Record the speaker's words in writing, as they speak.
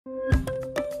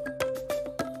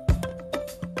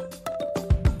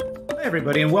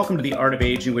everybody, and welcome to The Art of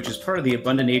Aging, which is part of the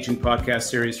Abundant Aging podcast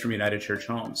series from United Church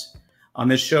Homes. On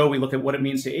this show, we look at what it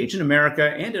means to age in America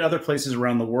and in other places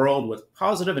around the world with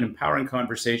positive and empowering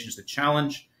conversations that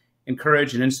challenge,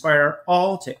 encourage, and inspire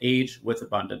all to age with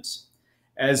abundance.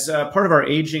 As part of our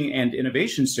Aging and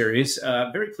Innovation series,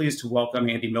 very pleased to welcome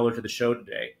Andy Miller to the show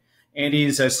today.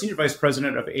 Andy's Senior Vice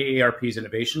President of AARP's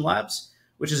Innovation Labs,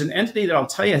 which is an entity that I'll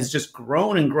tell you has just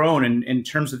grown and grown in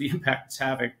terms of the impact it's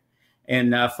having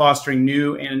and fostering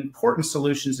new and important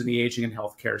solutions in the aging and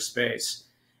healthcare space.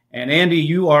 And Andy,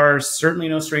 you are certainly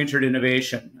no stranger to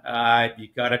innovation.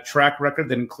 You've got a track record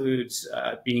that includes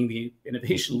being the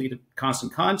innovation lead at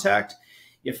Constant Contact.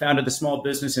 You founded the Small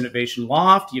Business Innovation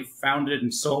Loft. You've founded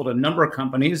and sold a number of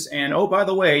companies. And oh, by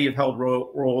the way, you've held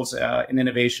roles in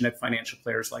innovation at financial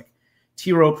players like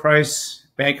T. Rowe Price,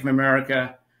 Bank of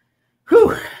America.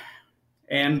 Whew.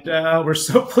 And we're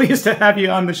so pleased to have you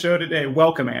on the show today.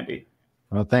 Welcome, Andy.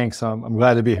 Well, thanks. I'm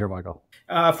glad to be here, Michael.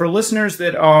 For listeners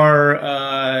that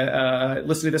are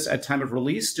listening to this at time of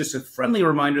release, just a friendly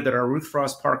reminder that our Ruth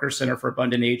Frost Parker Center for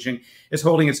Abundant Aging is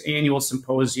holding its annual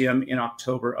symposium in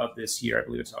October of this year. I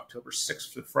believe it's October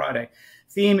 6th to Friday.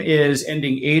 Theme is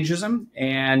Ending Ageism,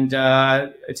 and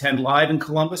attend live in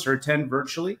Columbus or attend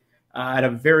virtually at a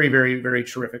very, very, very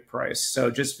terrific price.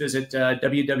 So just visit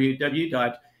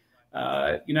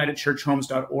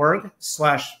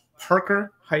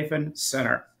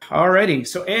www.unitedchurchhomes.org/Parker-Center. Alrighty,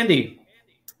 so Andy,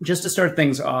 just to start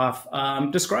things off,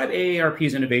 describe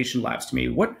AARP's Innovation Labs to me.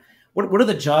 What are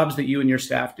the jobs that you and your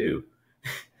staff do?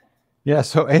 Yeah,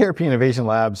 so AARP Innovation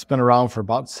Labs has been around for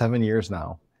about 7 years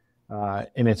now,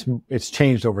 and it's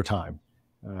changed over time.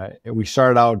 We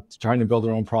started out trying to build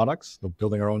our own products,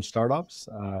 building our own startups.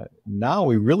 Now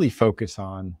we really focus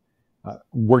on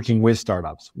working with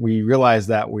startups. We realize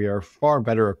that we are far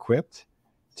better equipped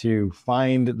to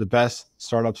find the best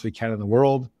startups we can in the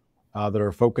world that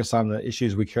are focused on the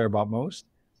issues we care about most.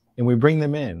 And we bring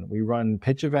them in. We run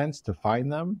pitch events to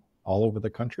find them all over the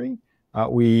country.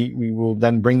 We will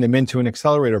then bring them into an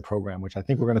accelerator program, which I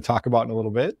think we're going to talk about in a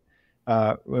little bit.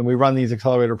 When we run these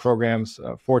accelerator programs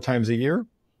 4 times a year,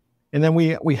 and then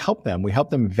we help them. We help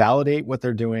them validate what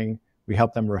they're doing. We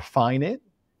help them refine it.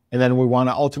 And then we want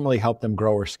to ultimately help them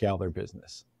grow or scale their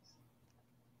business.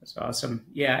 That's awesome.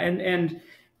 Yeah. And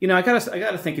you know, I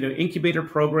gotta think, you know, incubator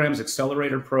programs,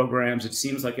 accelerator programs, it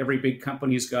seems like every big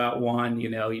company's got one. You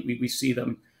know, we see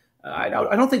them. I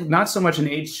don't think not so much an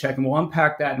age check, and we'll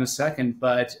unpack that in a second,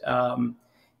 but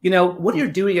you know, what you're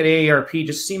doing at AARP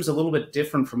just seems a little bit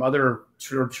different from other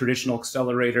traditional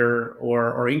accelerator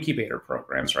or incubator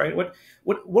programs, right? What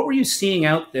were you seeing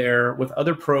out there with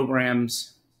other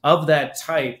programs of that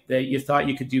type that you thought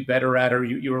you could do better at, or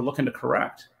you were looking to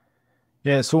correct?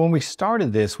 Yeah, so when we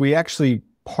started this, we actually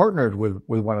partnered with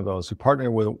one of those. We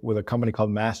partnered with a company called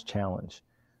Mass Challenge.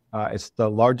 It's the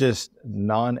largest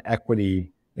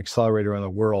non-equity accelerator in the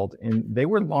world. And they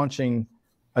were launching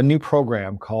a new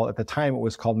program called, at the time it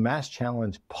was called Mass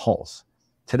Challenge Pulse.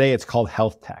 Today it's called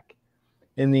Health Tech.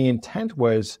 And the intent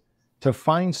was to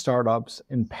find startups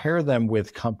and pair them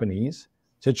with companies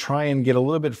to try and get a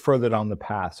little bit further down the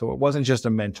path. So it wasn't just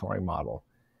a mentoring model.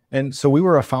 And so we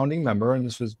were a founding member, and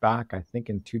this was back, I think,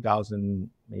 in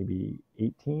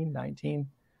 2018, 19.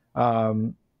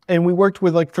 And we worked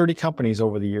with like 30 companies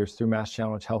over the years through Mass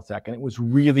Challenge Health Tech. And it was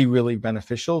really, really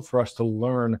beneficial for us to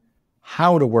learn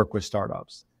how to work with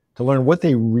startups, to learn what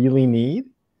they really need.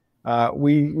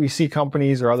 We see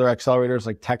companies or other accelerators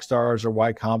like Techstars or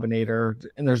Y Combinator,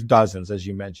 and there's dozens, as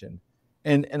you mentioned.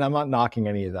 And I'm not knocking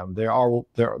any of them. They're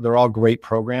all great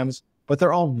programs, but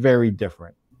they're all very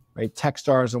different. Right?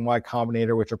 Techstars and Y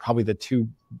Combinator, which are probably the 2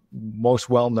 most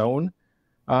well-known,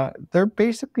 they're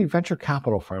basically venture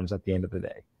capital firms at the end of the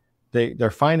day.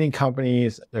 They're finding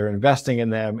companies, they're investing in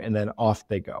them, and then off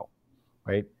they go,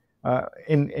 right?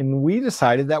 And we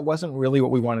decided that wasn't really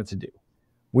what we wanted to do.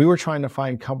 We were trying to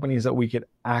find companies that we could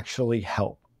actually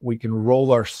help. We can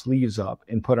roll our sleeves up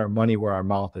and put our money where our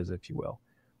mouth is, if you will.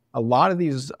 A lot of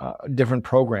these different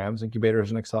programs, incubators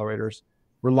and accelerators,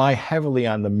 rely heavily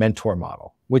on the mentor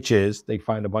model, which is they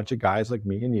find a bunch of guys like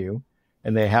me and you,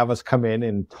 and they have us come in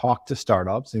and talk to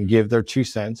startups and give their 2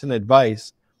 cents and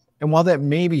advice. And while that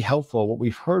may be helpful, what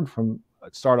we've heard from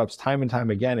startups time and time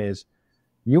again is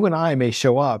you and I may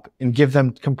show up and give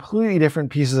them completely different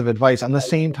pieces of advice on the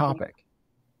same topic.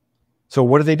 So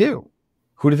what do?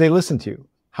 Who do they listen to?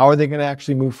 How are they going to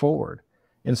actually move forward?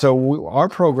 And so our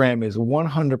program is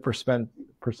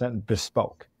 100%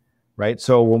 bespoke. Right?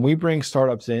 So when we bring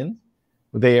startups in,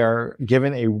 they are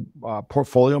given a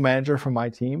portfolio manager from my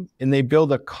team, and they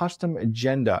build a custom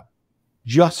agenda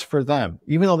just for them.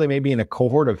 Even though they may be in a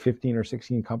cohort of 15 or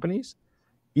 16 companies,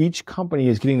 each company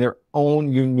is getting their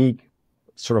own unique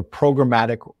sort of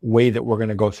programmatic way that we're going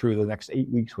to go through the next 8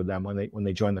 weeks with them when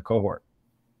they join the cohort.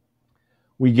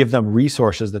 We give them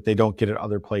resources that they don't get at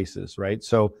other places, right?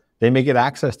 So they may get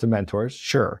access to mentors,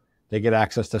 sure. They get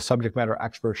access to subject matter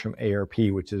experts from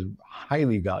AARP, which is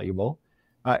highly valuable.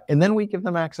 And then we give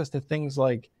them access to things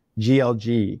like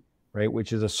GLG, right?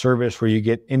 Which is a service where you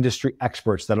get industry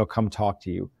experts that'll come talk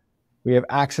to you. We have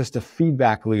access to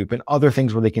feedback loop and other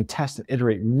things where they can test and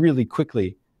iterate really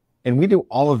quickly. And we do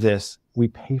all of this, we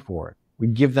pay for it. We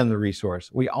give them the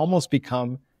resource. We almost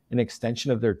become an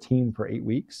extension of their team for 8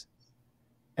 weeks.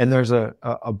 And there's a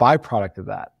byproduct of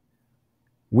that.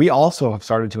 We also have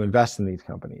started to invest in these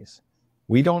companies.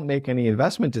 We don't make any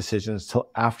investment decisions till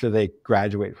after they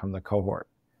graduate from the cohort.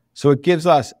 So it gives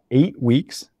us 8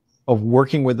 weeks of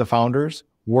working with the founders,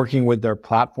 working with their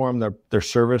platform, their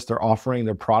service, their offering,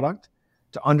 their product,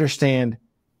 to understand,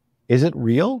 is it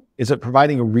real? Is it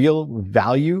providing a real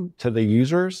value to the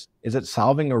users? Is it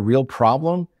solving a real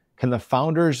problem? Can the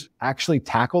founders actually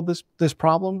tackle this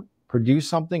problem, produce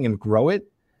something and grow it?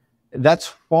 That's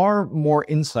far more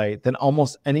insight than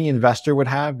almost any investor would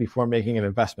have before making an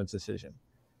investment decision.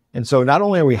 And so not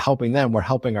only are we helping them, we're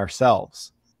helping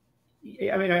ourselves.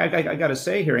 I mean, I got to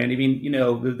say here, Andy, I mean, you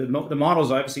know, the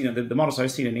models I've seen, the models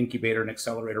I've seen in incubator and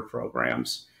accelerator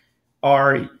programs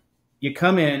are, you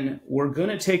come in, we're going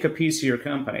to take a piece of your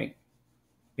company,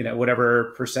 you know,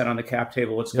 whatever percent on the cap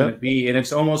table it's going to be. And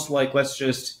it's almost like, let's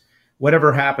just,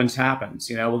 whatever happens, happens.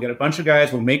 You know, we'll get a bunch of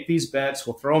guys, we'll make these bets,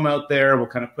 we'll throw them out there, we'll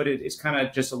kind of put it, it's kind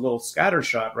of just a little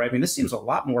scattershot, right? I mean, this seems a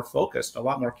lot more focused, a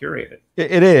lot more curated.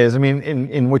 It is. I mean,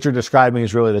 in what you're describing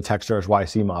is really the Techstars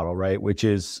YC model, right? Which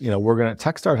is, you know,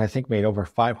 Techstars, I think, made over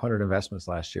 500 investments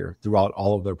last year throughout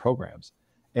all of their programs.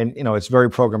 And, you know, it's very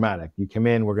programmatic. You come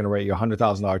in, we're going to write you a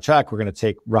 $100,000 check. We're going to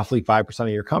take roughly 5% of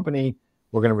your company.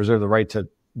 We're going to reserve the right to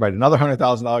write another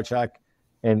 $100,000 check.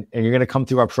 And you're going to come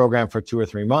through our program for 2 or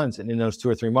 3 months. And in those 2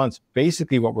 or 3 months,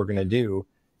 basically what we're going to do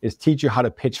is teach you how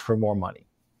to pitch for more money,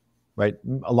 right?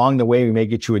 Along the way, we may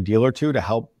get you a deal or two to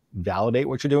help validate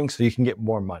what you're doing so you can get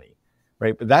more money,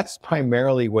 right? But that's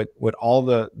primarily what all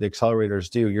the accelerators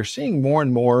do. You're seeing more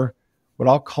and more what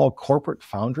I'll call corporate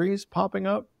foundries popping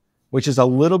up, which is a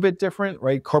little bit different,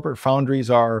 right? Corporate foundries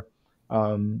are,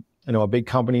 you know, a big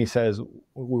company says,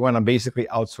 we want to basically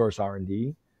outsource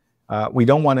R&D. We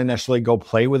don't want to necessarily go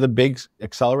play with a big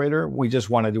accelerator. We just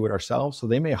want to do it ourselves. So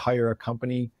they may hire a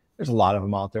company. There's a lot of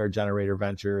them out there, Generator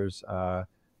Ventures,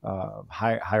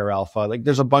 Higher Alpha. Like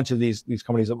there's a bunch of these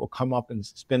companies that will come up and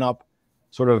spin up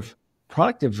sort of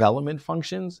product development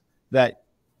functions that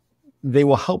they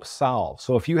will help solve.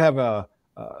 So if you have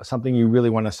something you really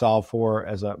want to solve for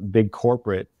as a big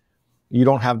corporate, you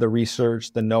don't have the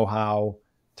research, the know-how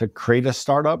to create a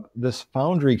startup, this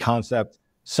foundry concept,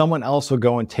 someone else will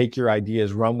go and take your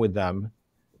ideas, run with them,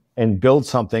 and build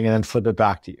something and then flip it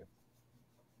back to you.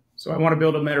 So I want to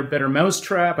build a better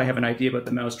mousetrap. I have an idea what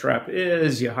the mousetrap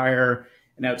is. You hire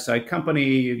an outside company.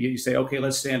 You say, okay,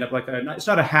 let's stand up it's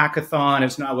not a hackathon.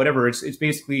 It's not whatever. It's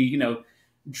basically, you know,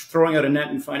 throwing out a net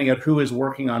and finding out who is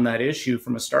working on that issue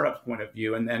from a startup point of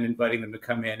view, and then inviting them to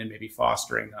come in and maybe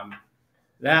fostering them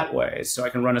that way. So I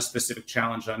can run a specific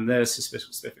challenge on this, a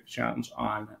specific challenge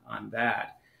on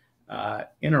that.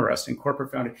 Interesting.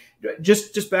 Corporate foundry.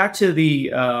 Just back to the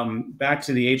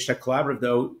Age Tech Collaborative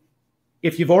though.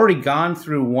 If you've already gone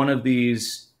through one of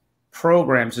these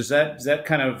programs, does that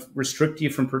kind of restrict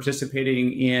you from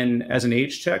participating in as an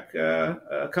Age Tech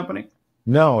company?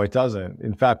 No, it doesn't.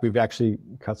 In fact, we've actually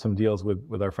cut some deals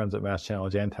with our friends at Mass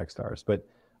Challenge and Techstars. But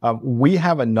we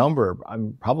have a number.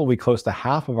 Probably close to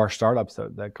half of our startups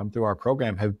that come through our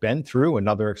program have been through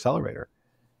another accelerator,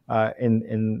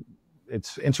 and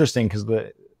it's interesting because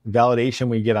the validation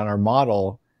we get on our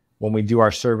model when we do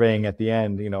our surveying at the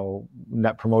end, you know,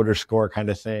 net promoter score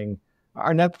kind of thing,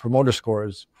 our net promoter score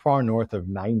is far north of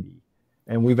 90.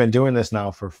 And we've been doing this now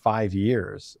for 5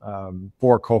 years,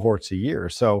 4 cohorts a year.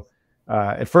 So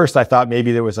at first I thought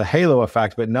maybe there was a halo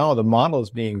effect, but no, the model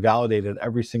is being validated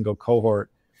every single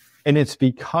cohort. And it's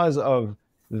because of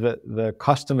the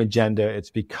custom agenda.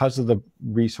 It's because of the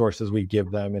resources we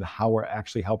give them and how we're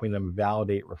actually helping them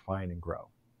validate, refine, and grow.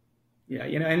 Yeah,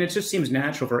 you know, and it just seems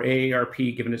natural for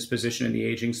AARP, given its position in the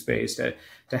aging space,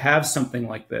 to have something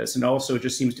like this. And also, it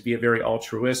just seems to be a very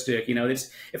altruistic. You know, if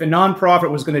a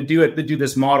nonprofit was going to do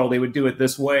this model, they would do it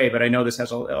this way. But I know this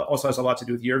also has a lot to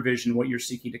do with your vision, what you're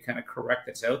seeking to kind of correct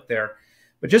that's out there.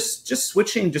 But just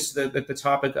switching the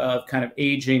topic of kind of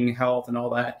aging, health, and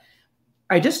all that.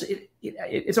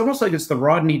 It's almost like it's the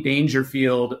Rodney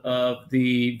Dangerfield of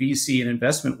the VC and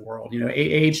investment world. You know,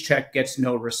 age tech gets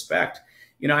no respect.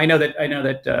 You know, I know that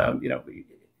you know,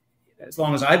 as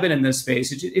long as I've been in this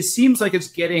space, it seems like it's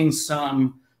getting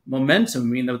some momentum. I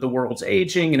mean, the world's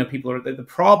aging. People are the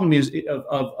problem is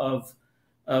of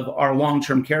our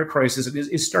long-term care crisis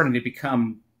is starting to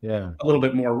become a little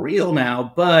bit more real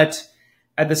now. But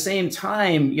at the same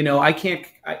time,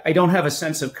 I don't have a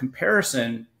sense of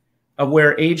comparison of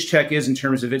where age tech is in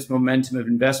terms of its momentum of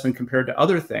investment compared to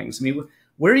other things. I mean,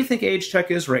 where do you think age tech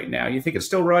is right now? You think it's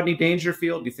still Rodney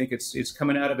Dangerfield? Do you think it's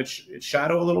coming out of its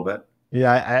shadow a little bit?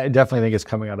 Yeah, I definitely think it's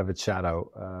coming out of its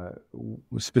shadow.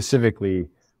 Specifically,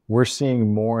 we're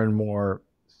seeing more and more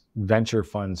venture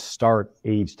funds start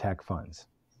age tech funds,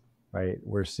 right?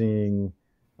 We're seeing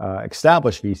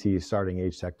established VCs starting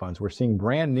age tech funds. We're seeing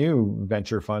brand new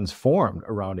venture funds formed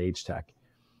around age tech.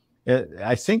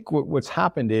 I think what's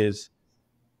happened is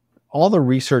all the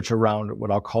research around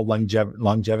what I'll call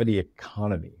longevity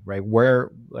economy, right?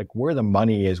 Where the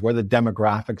money is, where the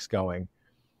demographics going.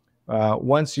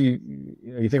 Once you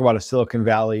think about a Silicon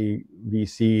Valley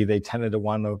VC, they tended to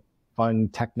want to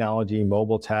fund technology,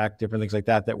 mobile tech, different things like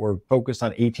that were focused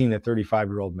on 18 to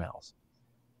 35-year-old males.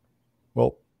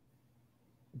 Well,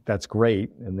 that's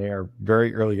great, and they are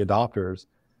very early adopters.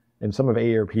 And some of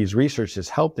AARP's research has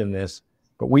helped in this,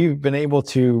 but we've been able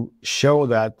to show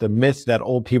that the myth that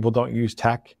old people don't use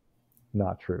tech,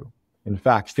 not true. In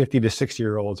fact, 50 to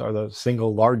 60-year-olds are the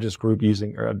single largest group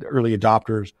using early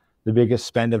adopters, the biggest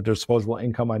spend of disposable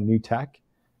income on new tech.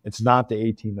 It's not the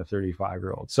 18 to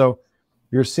 35-year-olds. So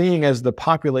you're seeing as the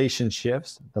population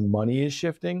shifts, the money is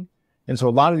shifting. And so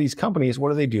a lot of these companies,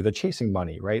 what do? They're chasing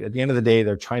money, right? At the end of the day,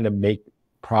 they're trying to make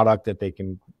product that they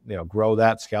can grow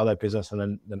that, scale that business,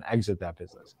 and then exit that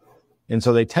business. And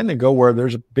so they tend to go where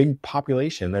there's a big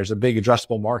population, there's a big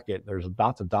addressable market, there's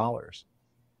lots of dollars.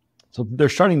 So they're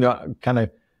starting to kind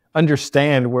of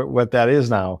understand what that is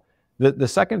now. The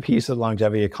second piece of the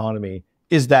longevity economy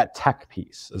is that tech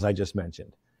piece, as I just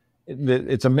mentioned.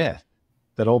 It's a myth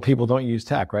that old people don't use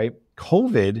tech, right?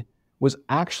 COVID was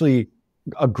actually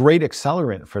a great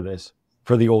accelerant for this,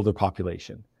 for the older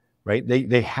population, right?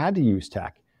 They had to use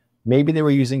tech. Maybe they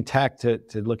were using tech to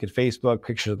look at Facebook,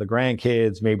 pictures of the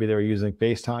grandkids. Maybe they were using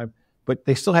FaceTime, but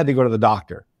they still had to go to the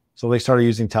doctor. So they started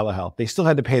using telehealth. They still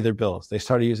had to pay their bills. They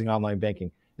started using online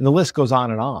banking. And the list goes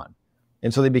on.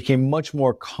 And so they became much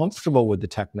more comfortable with the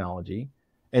technology.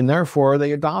 And therefore,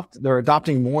 they're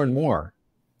adopting more and more.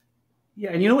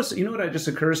 Yeah, and you know what just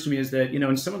occurs to me is that,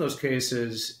 in some of those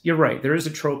cases, you're right. There is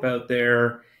a trope out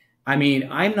there. I mean,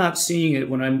 I'm not seeing it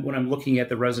when I'm looking at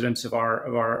the residents of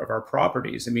our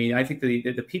properties. I mean, I think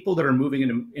the people that are moving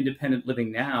into independent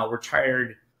living now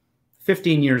retired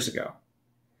 15 years ago.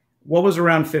 What was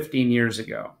around 15 years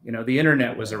ago? The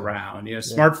internet was around,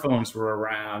 smartphones were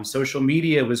around, social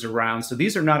media was around. So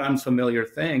these are not unfamiliar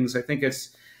things. I think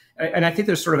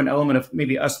there's sort of an element of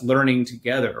maybe us learning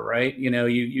together, right? During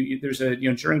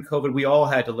COVID, we all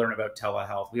had to learn about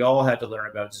telehealth. We all had to learn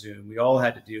about Zoom. We all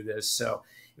had to do this. So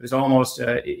it was almost,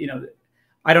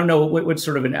 I don't know what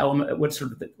sort of an element,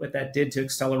 what that did to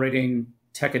accelerating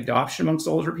tech adoption amongst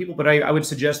older people. But I would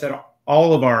suggest that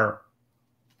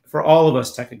for all of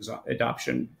us, tech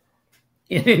adoption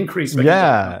increased.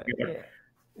 Yeah,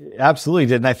 absolutely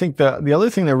did. And I think the other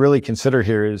thing to really consider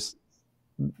here is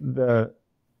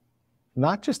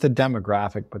not just the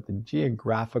demographic, but the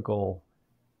geographical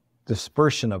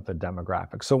dispersion of the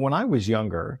demographic. So when I was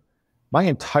younger, my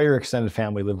entire extended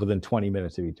family lived within 20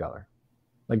 minutes of each other.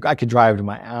 Like I could drive to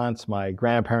my aunts, my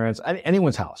grandparents,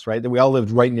 anyone's house, right? That we all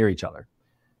lived right near each other.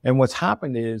 And what's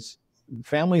happened is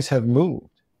families have moved.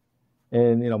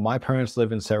 And, my parents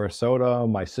live in Sarasota.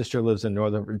 My sister lives in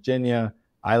Northern Virginia.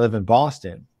 I live in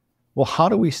Boston. Well, how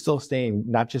do we still stay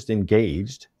not just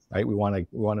engaged, right? We want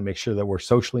to make sure that we're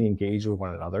socially engaged with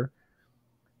one another.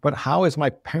 But how is my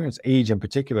parents' age in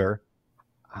particular,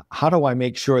 how do I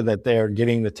make sure that they're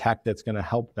getting the tech that's going to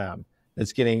help them?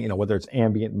 That's getting, whether it's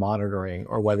ambient monitoring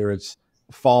or whether it's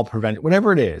fall prevention,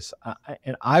 whatever it is.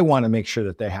 And I want to make sure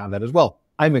that they have that as well.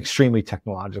 I'm extremely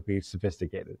technologically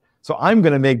sophisticated. So I'm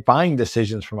going to make buying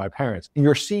decisions for my parents. And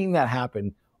you're seeing that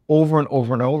happen over and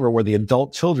over and over, where the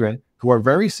adult children who are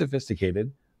very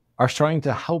sophisticated are starting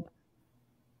to help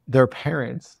their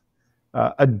parents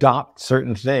adopt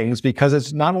certain things, because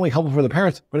it's not only helpful for the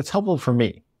parents, but it's helpful for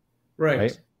me.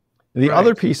 Right. The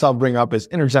other piece I'll bring up is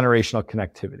intergenerational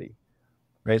connectivity.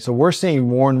 Right. So we're seeing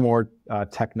more and more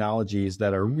technologies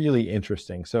that are really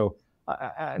interesting. So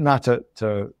not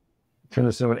to turn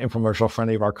this into an infomercial for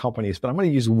any of our companies, but I'm going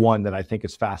to use one that I think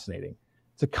is fascinating.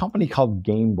 It's a company called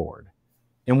Gameboard.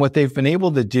 And what they've been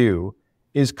able to do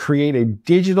is create a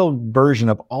digital version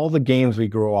of all the games we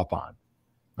grew up on,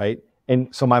 right?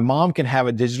 And so my mom can have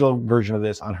a digital version of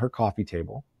this on her coffee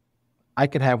table. I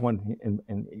could have one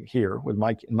in here with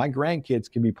my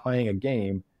grandkids can be playing a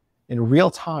game in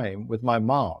real time with my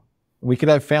mom. We could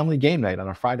have family game night on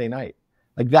a Friday night.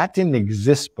 Like that didn't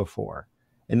exist before.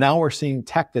 And now we're seeing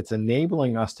tech that's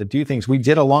enabling us to do things we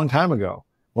did a long time ago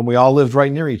when we all lived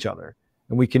right near each other.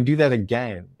 And we can do that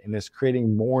again. And it's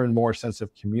creating more and more sense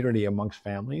of community amongst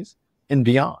families and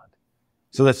beyond.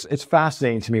 So it's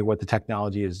fascinating to me what the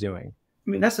technology is doing. I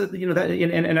mean, that's,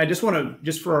 and I just want to,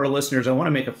 just for our listeners, I want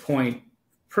to make a point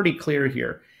pretty clear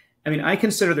here. I mean, I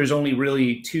consider there's only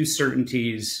really two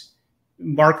certainties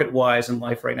market-wise in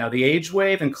life right now, the age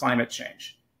wave and climate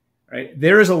change, right?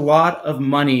 There is a lot of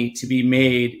money to be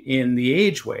made in the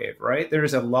age wave, right? There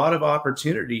is a lot of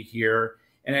opportunity here.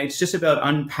 And it's just about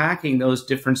unpacking those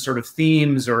different sort of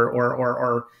themes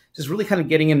or just really kind of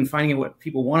getting in and finding out what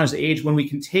people want as age when we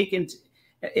can take into,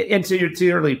 and to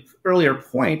your earlier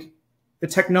point, the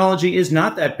technology is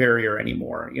not that barrier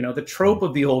anymore. You know, the trope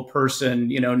of the old person,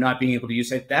 not being able to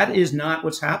use it, that is not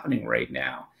what's happening right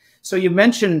now. So you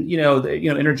mentioned,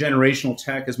 intergenerational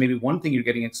tech is maybe one thing you're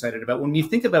getting excited about. When you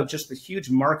think about just the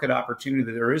huge market opportunity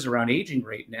that there is around aging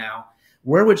right now,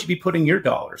 where would you be putting your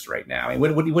dollars right now? And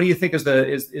what do you think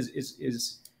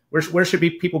where should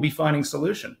people be finding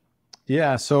solution?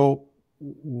 Yeah. So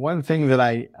one thing that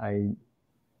I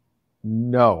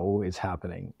know is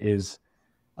happening is,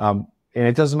 and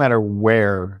it doesn't matter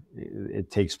where it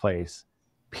takes place,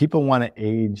 people want to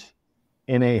age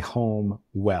in a home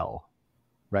well,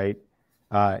 right?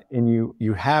 And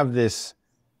you have this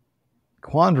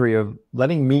quandary of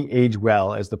letting me age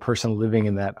well as the person living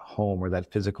in that home or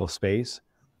that physical space,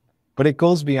 but it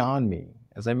goes beyond me.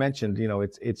 As I mentioned,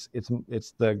 it's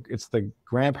the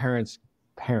grandparents'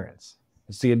 parents,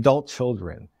 it's the adult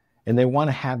children, and they want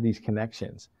to have these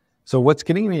connections. So what's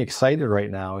getting me excited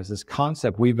right now is this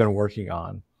concept we've been working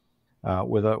on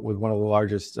with one of the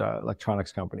largest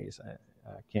electronics companies.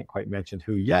 I can't quite mention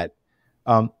who yet,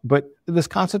 but this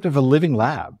concept of a living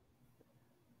lab.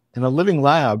 In a living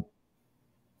lab,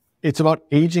 it's about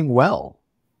aging well.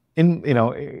 And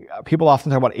people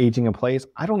often talk about aging in place.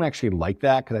 I don't actually like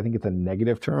that because I think it's a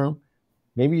negative term.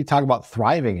 Maybe you talk about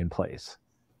thriving in place,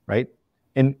 right?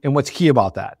 And what's key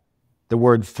about that? The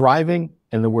word thriving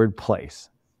and the word place.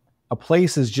 A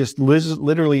place is just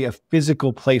literally a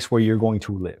physical place where you're going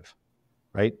to live,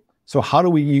 right? So how do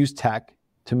we use tech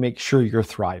to make sure you're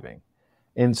thriving?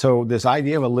 And so this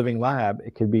idea of a living lab,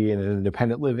 it could be in an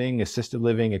independent living, assisted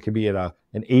living. It could be at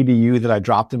an ADU that I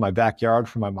dropped in my backyard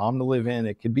for my mom to live in.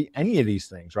 It could be any of these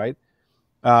things, right?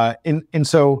 And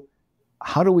so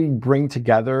how do we bring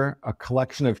together a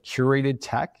collection of curated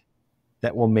tech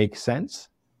that will make sense,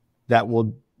 that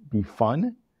will be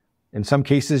fun? In some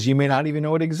cases, you may not even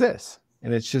know it exists.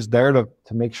 And it's just there to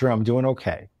make sure I'm doing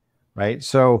okay, right?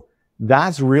 So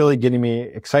that's really getting me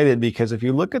excited because if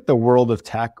you look at the world of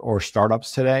tech or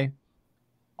startups today,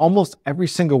 almost every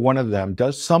single one of them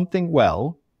does something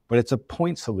well, but it's a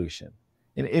point solution.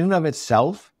 And in and of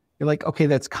itself, you're like, okay,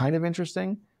 that's kind of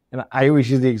interesting. And I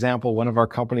always use the example, one of our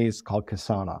companies called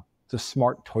Kasana. It's a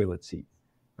smart toilet seat,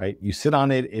 right? You sit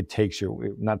on it, it takes your,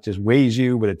 not just weighs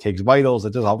you, but it takes vitals,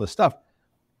 it does all this stuff.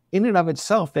 In and of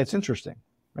itself, that's interesting,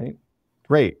 right?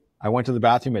 Great. I went to the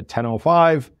bathroom at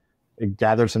 10:05. It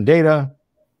gathered some data.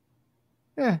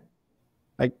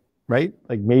 Right?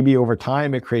 Like maybe over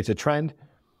time it creates a trend.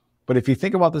 But if you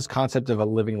think about this concept of a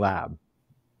living lab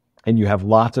and you have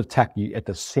lots of tech at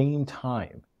the same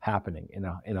time happening in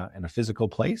a physical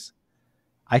place,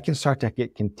 I can start to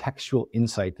get contextual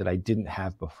insight that I didn't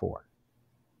have before,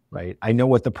 right? I know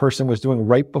what the person was doing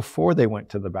right before they went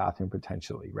to the bathroom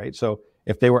potentially, right? So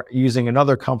if they were using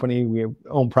another company, we have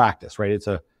own practice, right? It's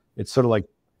sort of like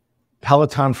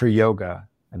Peloton for yoga.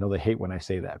 I know they hate when I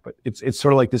say that, but it's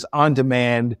sort of like this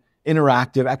on-demand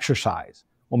interactive exercise.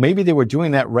 Well, maybe they were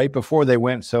doing that right before they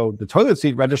went. So the toilet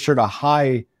seat registered a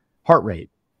high heart rate.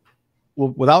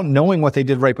 Well, without knowing what they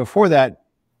did right before that,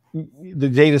 the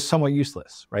data is somewhat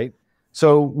useless, right?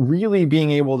 So really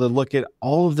being able to look at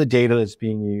all of the data that's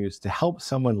being used to help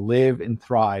someone live and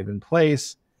thrive in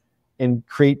place and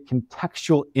create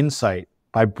contextual insight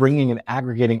by bringing and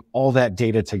aggregating all that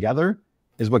data together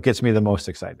is what gets me the most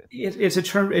excited. It's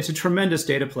a tremendous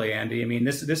data play, Andy. I mean,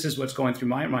 this is what's going through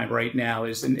my mind right now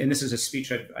is, and this is a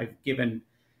speech I've given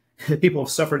people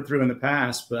have suffered through in the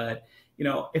past, but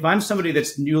if I'm somebody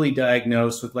that's newly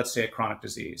diagnosed with, let's say, a chronic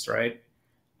disease, right?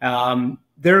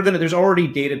 There's already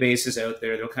databases out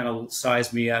there. They'll kind of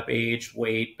size me up, age,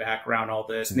 weight, background, all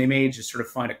this. And they may just sort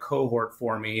of find a cohort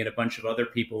for me and a bunch of other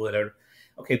people that are,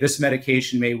 okay, this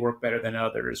medication may work better than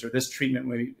others, or this treatment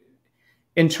may.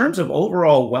 In terms of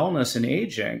overall wellness and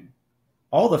aging,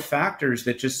 all the factors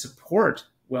that just support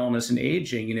wellness and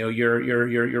aging.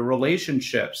 Your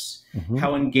relationships,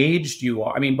 how engaged you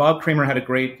are. I mean, Bob Kramer had a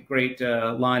great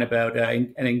line about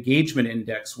an engagement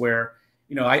index where,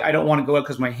 I don't want to go out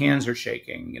because my hands are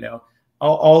shaking.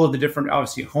 All of the different,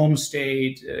 obviously, home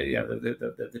state,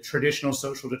 the traditional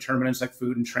social determinants like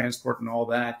food and transport and all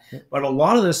that. But a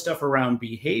lot of this stuff around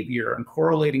behavior and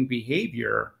correlating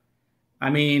behavior,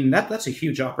 I mean, that's a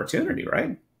huge opportunity,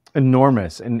 right?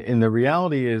 Enormous. And the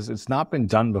reality is it's not been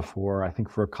done before, I think,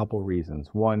 for a couple of reasons.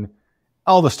 One,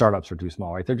 all the startups are too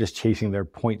small, right? They're just chasing their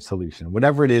point solution,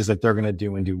 whatever it is that they're going to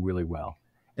do and do really well.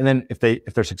 And then if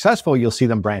they're successful, you'll see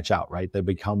them branch out, right? They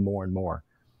become more and more.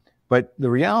 But the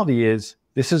reality is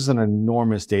this is an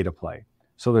enormous data play.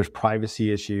 So there's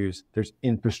privacy issues, there's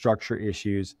infrastructure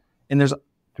issues, and to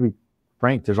be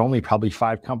frank, there's only probably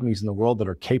 5 companies in the world that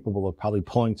are capable of probably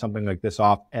pulling something like this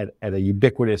off at a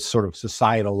ubiquitous sort of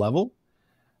societal level.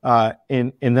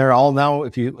 And they're all now,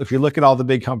 if you look at all the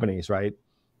big companies, right?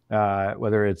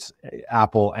 Whether it's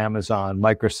Apple, Amazon,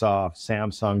 Microsoft,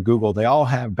 Samsung, Google, they all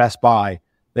have Best Buy,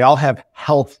 they all have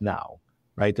health now.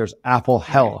 Right? There's Apple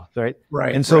Health, right?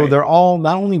 Right. And so they're all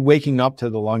not only waking up to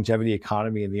the longevity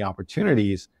economy and the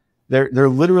opportunities, they're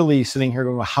literally sitting here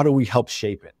going, how do we help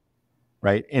shape it?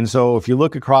 Right? And so if you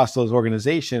look across those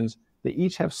organizations, they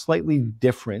each have slightly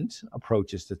different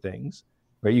approaches to things,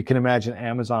 right? You can imagine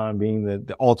Amazon being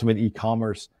the ultimate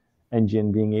e-commerce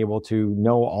engine, being able to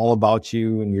know all about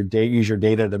you and use your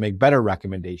data to make better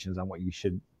recommendations on what you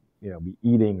should, be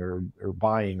eating or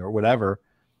buying or whatever.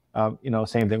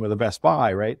 Same thing with a Best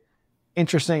Buy, right?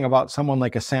 Interesting about someone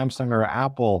like a Samsung or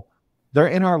Apple, they're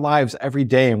in our lives every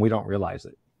day and we don't realize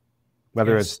it.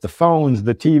 Whether it's the phones,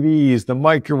 the TVs, the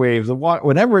microwaves,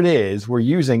 whatever it is, we're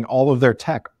using all of their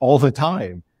tech all the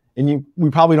time. And we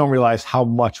probably don't realize how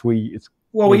much we have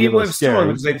stories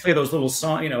because they play those little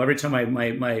songs. Every time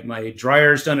my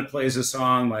dryer's done, it plays a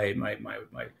song. My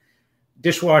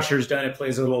dishwasher's done, it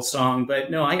plays a little song. But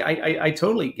no, I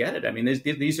totally get it. I mean,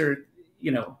 these are,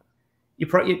 you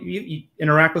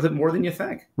interact with it more than you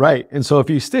think. Right. And so if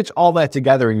you stitch all that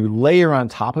together and you layer on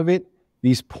top of it,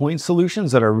 these point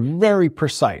solutions that are very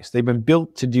precise, they've been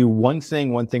built to do one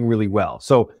thing really well.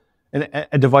 So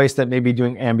a device that may be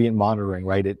doing ambient monitoring,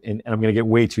 right? And I'm going to get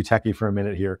way too techie for a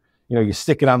minute here. You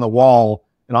stick it on the wall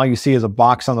and all you see is a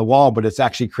box on the wall, but it's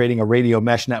actually creating a radio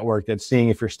mesh network that's seeing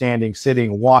if you're standing,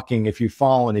 sitting, walking, if you've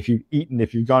fallen, if you've eaten,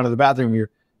 if you've gone to the bathroom,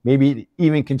 maybe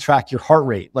even can track your heart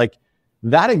rate. Like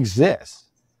that exists.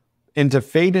 And to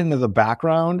fade into the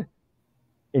background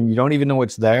and you don't even know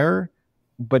it's there,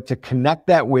 but to connect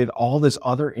that with all this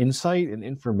other insight and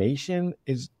information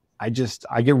I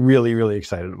get really, really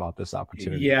excited about this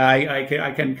opportunity. Yeah,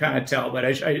 I can kind of tell, but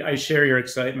I share your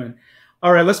excitement.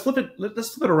 All right, let's flip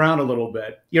it around a little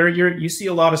bit. You see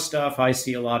a lot of stuff. I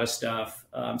see a lot of stuff.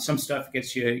 Some stuff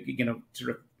gets you,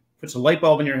 sort of puts a light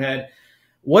bulb in your head.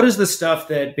 What is the stuff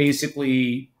that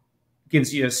basically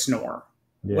gives you a snore?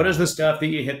 Yeah. What is the stuff that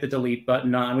you hit the delete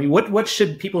button on? I mean, what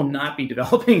should people not be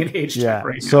developing at age 10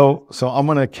 right now? So I'm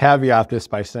going to caveat this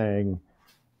by saying,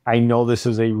 I know this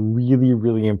is a really,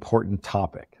 really important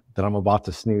topic that I'm about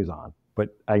to snooze on,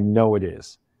 but I know it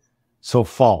is. So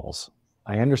falls.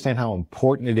 I understand how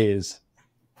important it is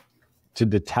to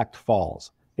detect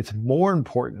falls. It's more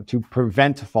important to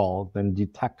prevent falls than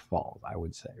detect falls, I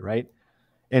would say, right?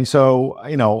 And so,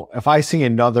 if I see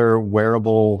another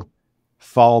wearable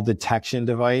fall detection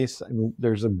device,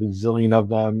 there's a bazillion of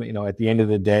them, at the end of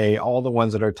the day, all the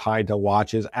ones that are tied to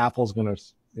watches, Apple's going to,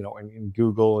 and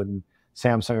Google and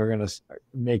Samsung are going to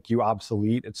make you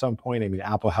obsolete at some point. I mean,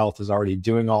 Apple Health is already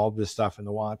doing all of this stuff in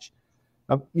the watch.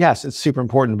 Yes, it's super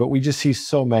important, but we just see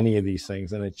so many of these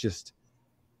things and it's just,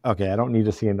 okay, I don't need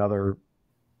to see another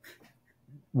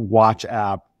watch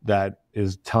app that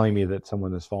is telling me that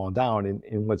someone has fallen down.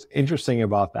 And what's interesting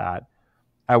about that,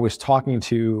 I was talking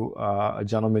to a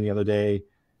gentleman the other day.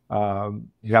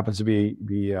 He happens to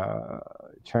be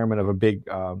chairman of a big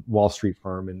Wall Street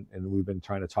firm, and we've been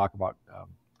trying to talk about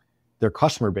their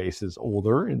customer base is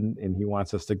older, and he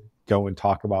wants us to go and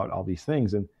talk about all these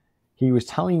things. And he was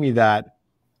telling me that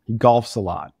he golfs a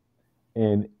lot.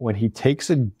 And when he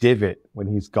takes a divot when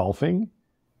he's golfing,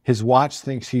 his watch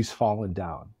thinks he's fallen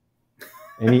down.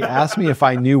 And he asked me if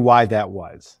I knew why that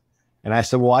was. And I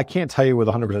said, well, I can't tell you with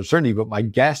 100% certainty, but my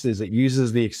guess is it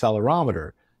uses the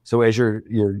accelerometer. So as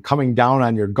you're coming down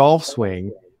on your golf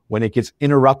swing, when it gets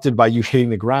interrupted by you hitting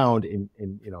the ground and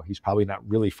he's probably not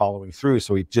really following through,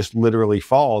 so he just literally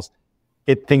falls,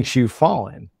 it thinks you've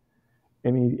fallen.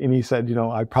 And he said,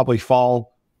 I probably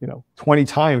fall, 20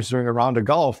 times during a round of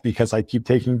golf because I keep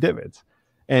taking divots.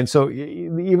 And so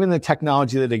even the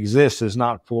technology that exists is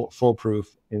not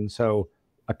foolproof. And so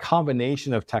a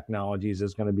combination of technologies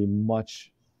is going to be a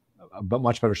much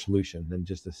better solution than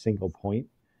just a single point.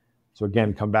 So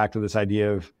again, come back to this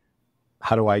idea of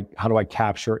how do I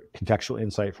capture contextual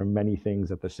insight from many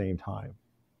things at the same time?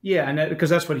 Yeah, and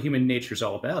because that's what human nature is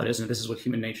all about, isn't it? This is what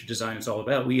human nature design is all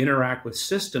about. We interact with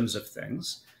systems of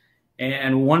things,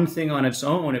 and one thing on its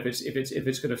own, if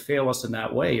it's going to fail us in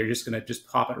that way, you're just going to just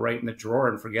pop it right in the drawer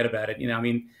and forget about it. I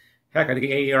mean, heck, I think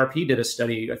AARP did a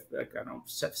study. I don't know,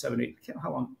 7, 8,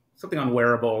 how long? Something on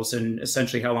wearables, and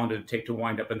essentially how long did it take to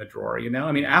wind up in the drawer?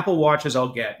 I mean, Apple Watches I'll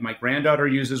get. My granddaughter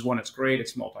uses one. It's great.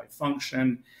 It's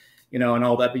multifunction. And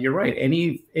all that. But you're right.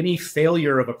 Any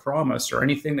failure of a promise or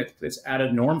anything that's out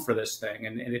of norm for this thing,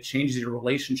 and it changes your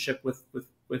relationship with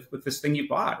this thing you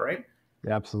bought, right?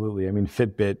 Yeah, absolutely. I mean,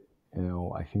 Fitbit,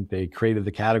 I think they created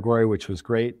the category, which was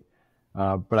great.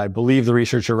 But I believe the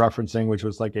research you're referencing, which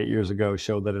was like 8 years ago,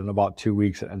 showed that in about 2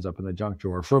 weeks, it ends up in the junk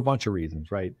drawer for a bunch of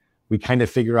reasons, right? We kind of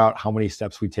figure out how many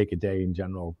steps we take a day in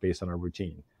general based on our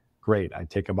routine. Great. I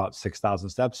take about 6,000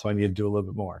 steps, so I need to do a little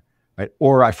bit more, right?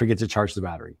 Or I forget to charge the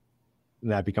battery.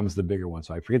 And that becomes the bigger one.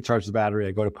 So I forget to charge the battery.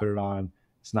 I go to put it on.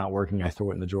 It's not working. I throw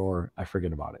it in the drawer. I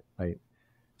forget about it, right?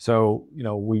 So,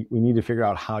 we need to figure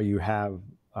out how you have,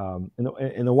 and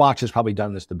the watch has probably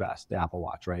done this the best, the Apple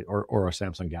Watch, right? Or a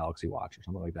Samsung Galaxy Watch or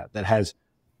something like that. That has,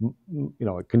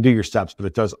 it can do your steps, but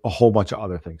it does a whole bunch of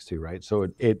other things too, right? So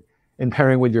in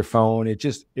pairing with your phone,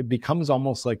 it becomes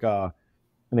almost like an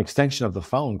extension of the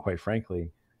phone, quite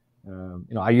frankly.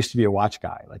 I used to be a watch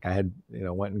guy. Like I had,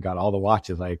 went and got all the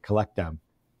watches. I collect them.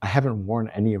 I haven't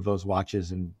worn any of those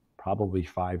watches in probably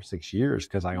 5-6 years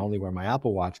because I only wear my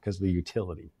Apple Watch because of the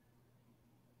utility.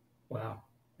 Wow,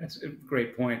 that's a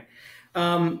great point.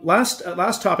 Last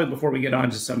topic before we get on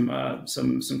to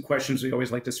some questions we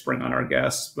always like to spring on our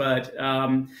guests. But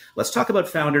let's talk about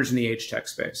founders in the age tech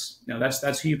space. Now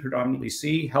that's who you predominantly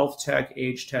see: health tech,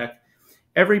 age tech.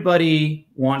 Everybody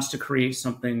wants to create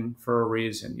something for a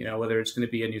reason, whether it's going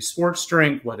to be a new sports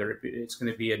drink, whether it's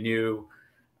going to be a new,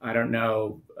 I don't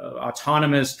know,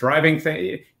 autonomous driving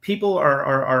thing. People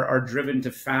are driven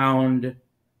to found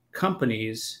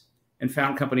companies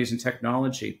and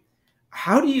technology.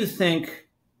 How do you think,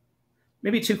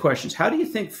 maybe 2 questions, how do you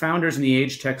think founders in the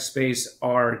age tech space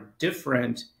are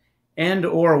different, and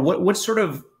or what sort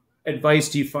of advice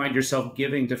do you find yourself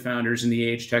giving to founders in the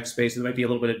age tech space that might be a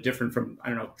little bit different from, I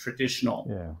don't know,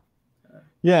 traditional?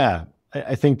 Yeah.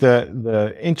 I think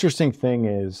the interesting thing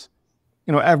is,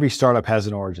 every startup has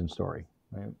an origin story,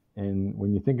 right? And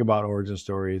when you think about origin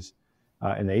stories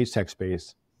in the age tech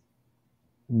space,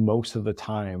 most of the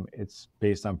time it's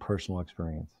based on personal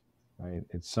experience, right?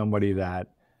 It's somebody that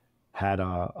had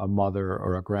a mother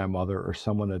or a grandmother or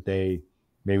someone that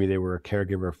maybe they were a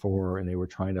caregiver for, and they were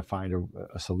trying to find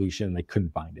a solution and they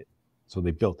couldn't find it. So they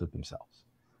built it themselves,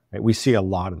 right? We see a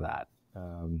lot of that.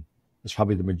 It's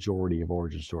probably the majority of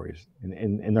origin stories,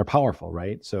 and they're powerful,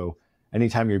 right? So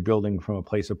anytime you're building from a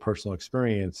place of personal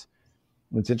experience,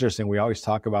 it's interesting. We always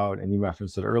talk about, and you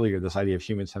referenced it earlier, this idea of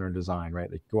human-centered design,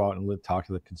 right? Like go out and talk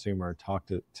to the consumer, talk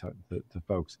to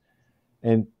folks.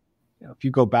 And if you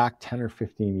go back 10 or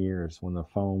 15 years when the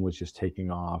phone was just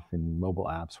taking off and mobile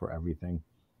apps were everything,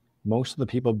 most of the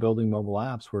people building mobile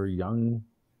apps were young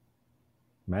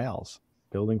males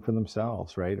building for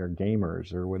themselves, right? Or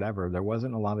gamers or whatever. There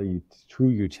wasn't a lot of true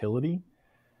utility.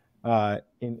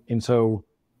 And so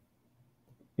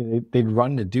they'd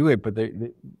run to do it, but they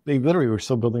literally were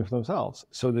still building for themselves.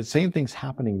 So the same thing's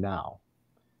happening now.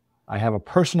 I have a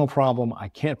personal problem. I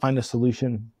can't find a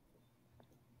solution.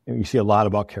 And you see a lot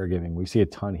about caregiving. We see a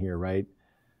ton here, right?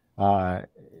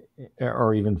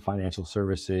 Or even financial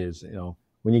services.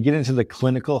 When you get into the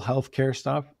clinical healthcare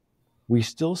stuff, we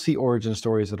still see origin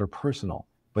stories that are personal,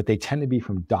 but they tend to be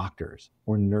from doctors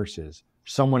or nurses,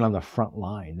 someone on the front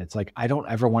line. It's like, I don't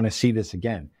ever want to see this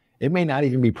again. It may not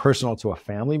even be personal to a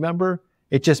family member.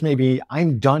 It just may be,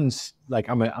 I'm done. Like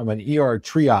I'm an ER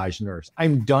triage nurse.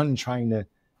 I'm done trying to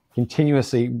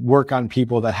continuously work on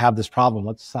people that have this problem.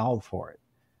 Let's solve for it,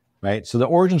 right? So the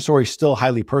origin story is still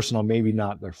highly personal, maybe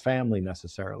not their family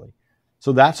necessarily.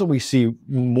 So that's what we see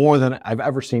more than I've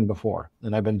ever seen before.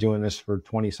 And I've been doing this for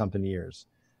 20 something years.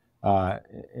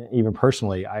 Even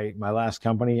personally, my last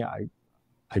company,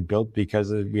 I built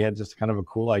because we had just kind of a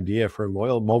cool idea for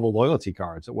mobile loyalty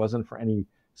cards. It wasn't for any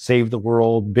save the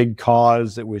world, big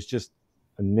cause. It was just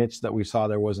a niche that we saw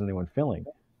there wasn't anyone filling.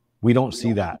 We don't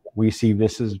see that. We see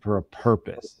this is for a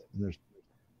purpose. And there's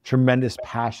tremendous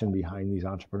passion behind these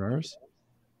entrepreneurs.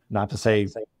 Not to say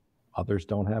others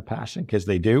don't have passion, because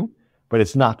they do, but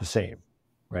it's not the same,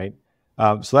 right?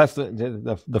 So that's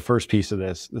the first piece of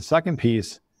this. The second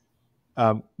piece,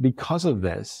 because of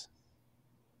this,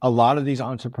 a lot of these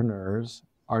entrepreneurs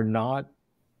are not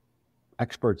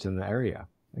experts in the area.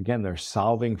 Again, they're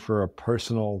solving for a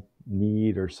personal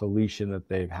need or solution that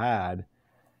they've had.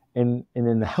 And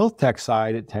in the health tech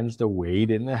side, it tends to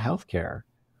wade into healthcare.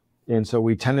 And so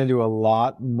we tend to do a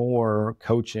lot more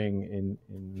coaching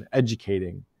in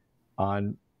educating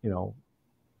on,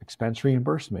 expense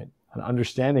reimbursement and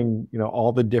understanding,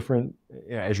 all the different,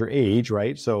 as your age,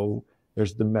 right? So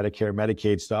there's the Medicare,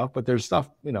 Medicaid stuff, but there's stuff,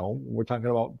 we're talking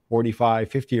about 45,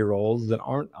 50-year-olds that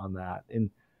aren't on that.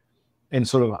 And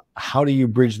sort of how do you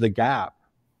bridge the gap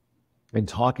in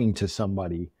talking to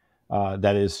somebody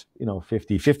that is,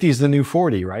 50. 50 is the new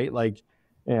 40, right? Like,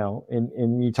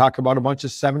 and you talk about a bunch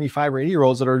of 75 or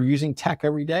 80-year-olds that are using tech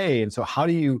every day. And so how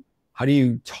do you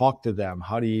talk to them?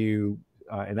 How do you,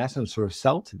 in essence, sort of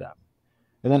sell to them?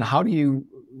 And then how do you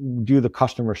do the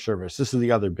customer service? This is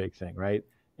the other big thing, right?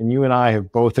 And you and I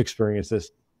have both experienced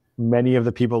this. Many of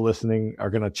the people listening are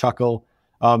going to chuckle.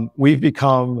 We've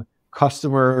become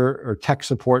customer or tech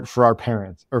support for our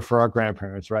parents or for our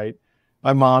grandparents, right?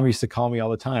 My mom used to call me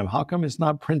all the time. How come it's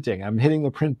not printing? I'm hitting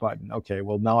the print button. Okay,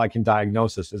 well, now I can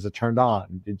diagnose this. Is it turned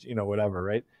on? Whatever,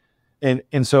 right?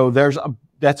 And so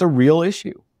that's a real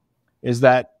issue, is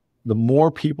that the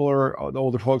more the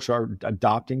older folks are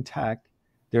adopting tech,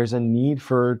 there's a need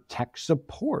for tech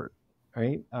support,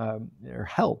 right? Or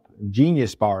help,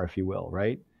 Genius Bar, if you will,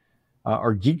 right?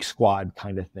 Or Geek Squad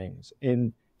kind of things.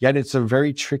 And yet it's a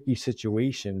very tricky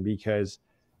situation because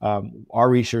our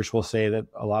research will say that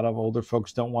a lot of older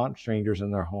folks don't want strangers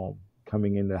in their home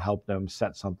coming in to help them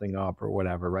set something up or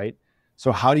whatever, right?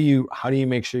 So how do you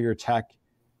make sure your tech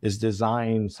is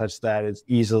designed such that it's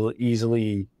easily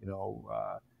you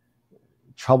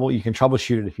can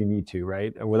troubleshoot it if you need to,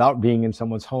 right? Without being in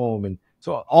someone's home. And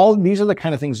so all these are the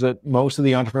kind of things that most of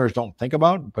the entrepreneurs don't think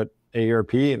about, but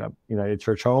AARP and United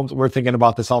Church Homes, we're thinking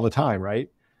about this all the time, right?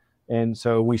 And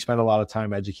so we spend a lot of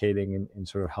time educating and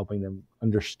sort of helping them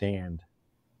understand.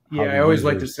 Yeah, I always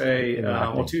like to say, I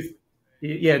always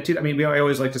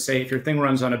like to say, if your thing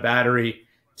runs on a battery,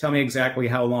 tell me exactly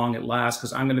how long it lasts,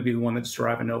 because I'm going to be the one that's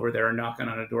driving over there and knocking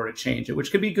on a door to change it,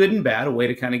 which could be good and bad, a way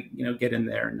to kind of, get in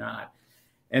there or not.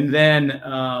 And then,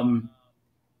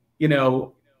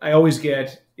 I always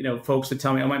get, folks that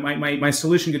tell me, oh, my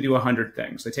solution could do 100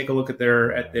 things. They take a look at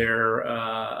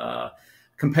their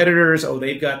competitors. Oh,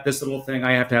 they've got this little thing.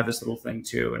 I have to have this little thing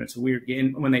too. And it's weird.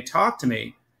 And when they talk to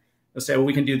me, they'll say, well,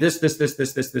 we can do this,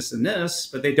 and this,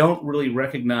 but they don't really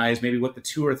recognize maybe what the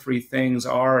 2 or 3 things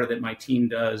are that my team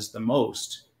does the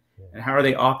most. And how are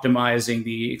they optimizing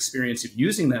the experience of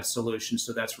using that solution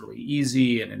so that's really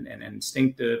easy and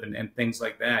instinctive and things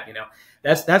like that.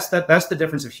 That's the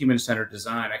difference of human-centered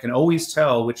design. I can always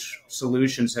tell which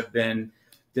solutions have been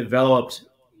developed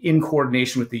in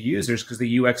coordination with the users, because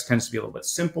the UX tends to be a little bit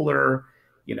simpler.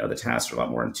 The tasks are a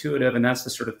lot more intuitive, and that's the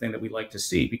sort of thing that we like to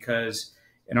see, because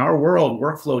in our world,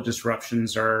 workflow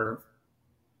disruptions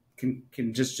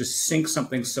can just sink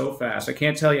something so fast. I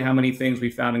can't tell you how many things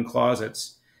we found in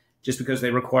closets just because they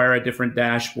require a different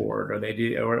dashboard, or they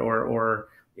do, or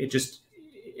it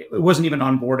wasn't even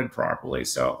onboarded properly.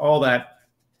 So all that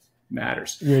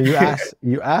matters. Yeah,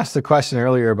 you asked the question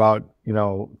earlier about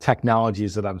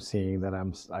technologies that I'm seeing that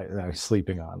I'm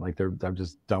sleeping on, like I'm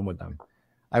just done with them.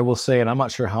 I will say, and I'm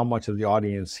not sure how much of the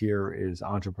audience here is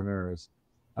entrepreneurs,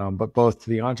 but both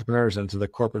to the entrepreneurs and to the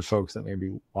corporate folks that may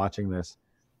be watching this,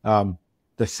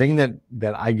 the thing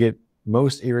that I get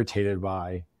most irritated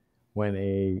by when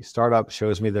a startup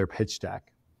shows me their pitch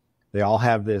deck, they all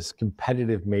have this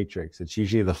competitive matrix. It's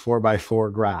usually the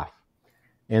 4x4 graph.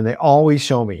 And they always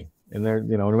show me, and they're,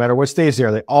 no matter what stage they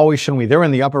are, they always show me they're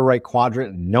in the upper right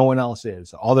quadrant and no one else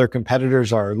is. All their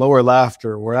competitors are lower left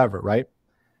or wherever, right?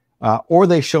 Or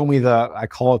they show me I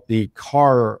call it the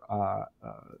car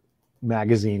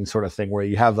magazine sort of thing, where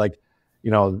you have like,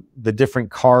 the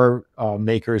different car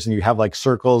makers, and you have like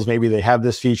circles. Maybe they have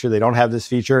this feature, they don't have this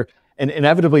feature. And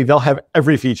inevitably they'll have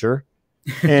every feature,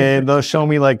 and they'll show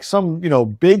me like some,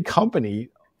 big company,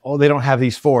 oh, they don't have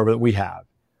these 4, but we have.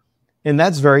 And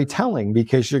that's very telling,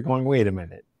 because you're going, wait a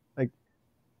minute, like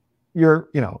you're,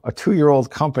 a 2-year-old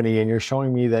company, and you're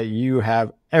showing me that you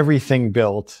have everything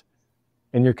built,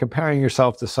 and you're comparing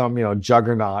yourself to some,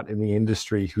 juggernaut in the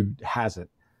industry who hasn't.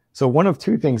 So one of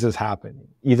 2 things is happening.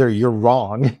 Either you're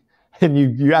wrong and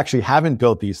you actually haven't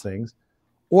built these things,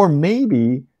 or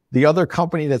maybe the other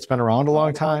company that's been around a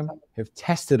long time have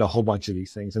tested a whole bunch of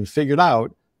these things and figured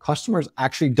out customers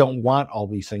actually don't want all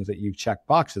these things that you've checked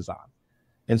boxes on.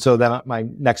 And so then my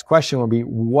next question will be,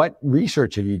 what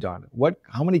research have you done?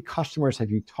 How many customers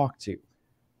have you talked to,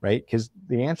 right? Because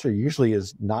the answer usually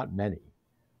is not many.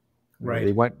 Right.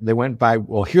 They went by,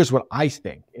 well, here's what I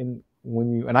think. And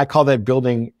I call that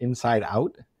building inside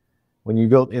out. When you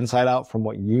build inside out from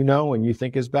what you know and you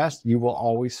think is best, you will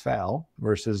always fail,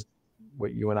 versus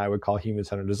what you and I would call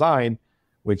human-centered design,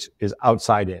 which is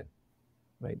outside in.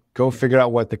 Right? Go figure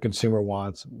out what the consumer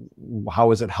wants.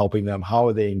 How is it helping them? How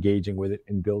are they engaging with it,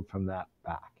 and build from that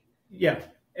back. Yeah,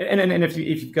 and if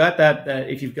you've got that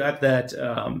that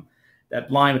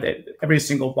line with it, every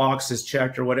single box is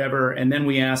checked or whatever, and then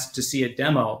we ask to see a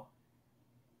demo,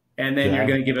 and then you're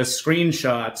going to give us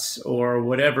screenshots or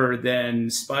whatever, then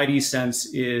Spidey sense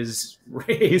is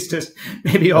raised. Just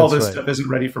maybe all this stuff isn't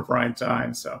ready for prime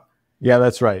time. So yeah,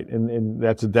 that's right, and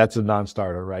that's a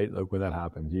non-starter, right? Like when that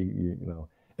happens, you know,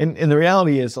 and the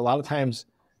reality is a lot of times,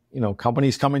 you know,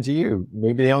 companies coming to you,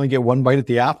 maybe they only get one bite at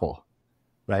the apple,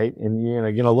 right? And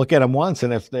you're gonna look at them once,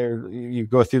 and if you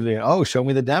go through show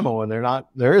me the demo, and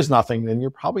there is nothing, then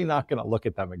you're probably not going to look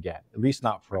at them again, at least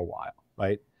not for a while,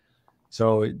 right?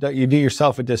 So you do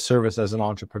yourself a disservice as an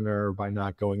entrepreneur by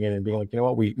not going in and being like, you know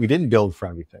what, we didn't build for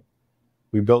everything.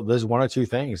 We built this one or two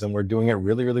things, and we're doing it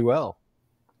really, really well.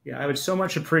 Yeah, I would so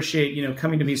much appreciate,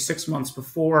 coming to me 6 months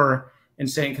before and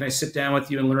saying, can I sit down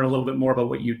with you and learn a little bit more about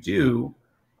what you do?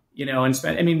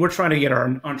 And we're trying to get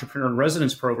our entrepreneur in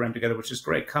residence program together, which is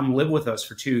great. Come live with us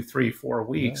for 2, 3, 4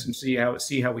 weeks and see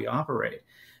how we operate.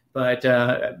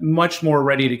 But much more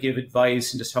ready to give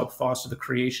advice and just help foster the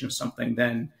creation of something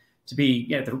than to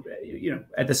be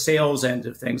at the sales end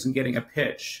of things and getting a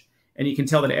pitch. And you can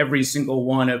tell that every single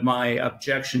one of my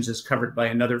objections is covered by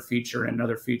another feature and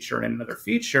another feature and another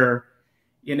feature.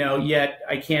 Yet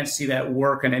I can't see that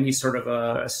work in any sort of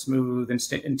a smooth and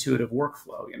intuitive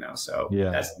workflow. So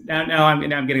that's now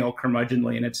I'm getting all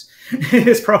curmudgeonly, and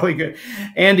it's probably good.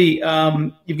 Andy,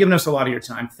 you've given us a lot of your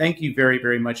time. Thank you very,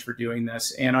 very much for doing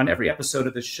this. And on every episode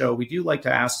of this show, we do like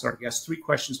to ask our guests 3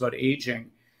 questions about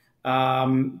aging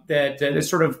that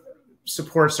sort of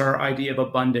supports our idea of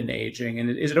abundant aging. And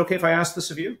is it okay if I ask this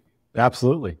of you?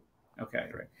 Absolutely. Okay,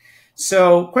 great.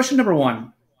 So question number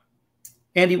 1.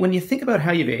 Andy, when you think about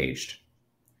how you've aged,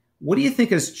 what do you think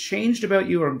has changed about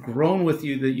you or grown with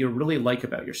you that you really like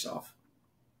about yourself?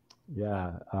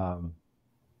 Yeah.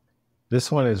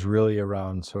 This one is really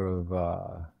around sort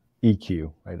of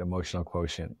EQ, right? Emotional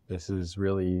quotient. This is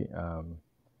really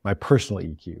my personal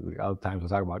EQ. Other times we'll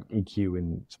talk about EQ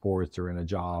in sports or in a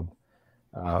job.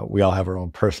 We all have our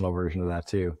own personal version of that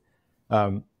too.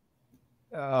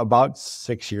 About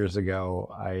 6 years ago,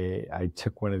 I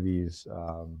took one of these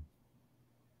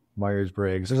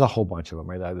Myers-Briggs. There's a whole bunch of them,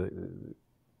 right?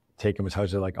 Take them and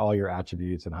touch it, like all your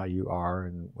attributes and how you are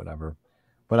and whatever.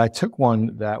 But I took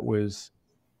one that was,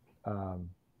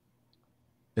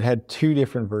 it had 2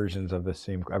 different versions of the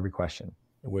same, every question.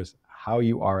 It was how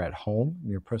you are at home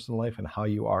in your personal life and how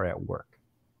you are at work,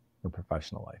 your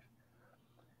professional life.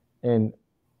 And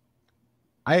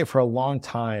I, for a long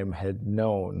time, had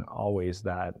known always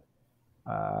that,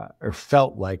 or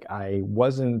felt like I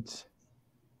wasn't,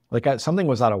 something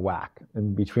was out of whack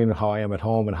in between how I am at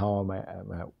home and how I'm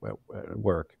at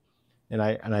work. And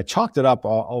I chalked it up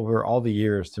over all the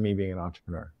years to me being an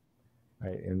entrepreneur,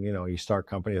 right? And, you start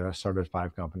companies. I started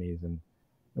 5 companies, and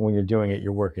when you're doing it,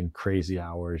 you're working crazy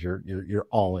hours. You're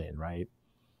all in, right?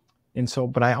 And so,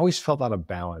 but I always felt out of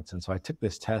balance. And so I took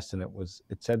this test, and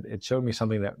it showed me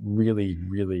something that really,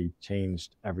 really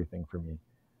changed everything for me.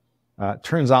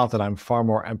 Turns out that I'm far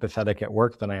more empathetic at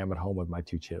work than I am at home with my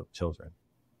 2 children.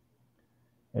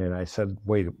 And I said,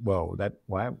 wait, whoa,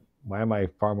 why am I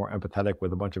far more empathetic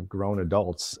with a bunch of grown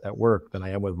adults at work than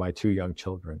I am with my 2 young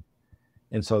children?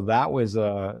 And so that was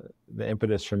the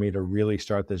impetus for me to really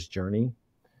start this journey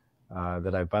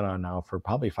that I've been on now for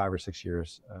probably 5 or 6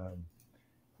 years,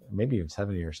 maybe even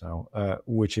 7 years now,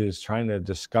 which is trying to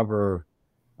discover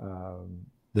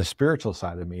the spiritual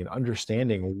side of me and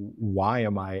understanding why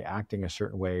am I acting a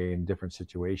certain way in different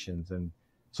situations. And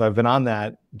so I've been on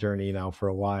that journey now for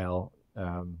a while.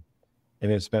 And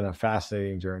it's been a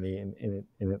fascinating journey, and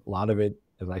a lot of it,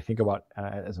 as I think about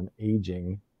as I'm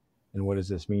aging, and what does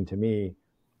this mean to me,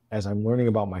 as I'm learning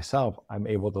about myself, I'm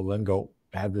able to then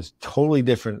have this totally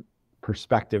different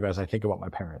perspective as I think about my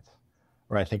parents,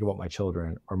 or I think about my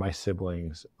children, or my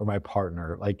siblings, or my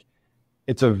partner. Like,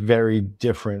 it's a very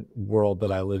different world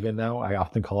that I live in now. I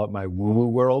often call it my woo-woo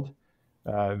world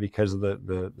because of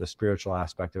the spiritual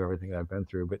aspect of everything that I've been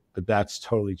through. But that's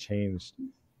totally changed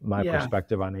my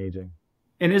perspective on aging.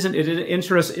 And isn't it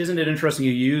interesting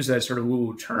you use that sort of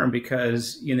woo-woo term,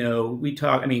 because, we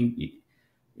talk,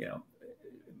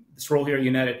 this role here at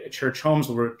United Church Homes,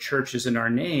 where church is in our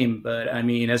name, but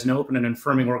as an open and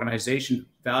affirming organization,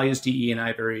 values DE and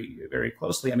I very, very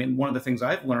closely. One of the things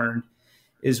I've learned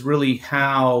is really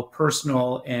how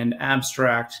personal and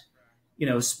abstract,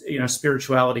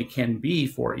 spirituality can be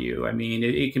for you. I mean,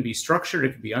 it can be structured,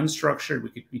 it can be unstructured. We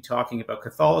could be talking about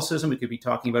Catholicism, we could be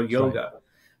talking about yoga. Right.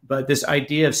 But this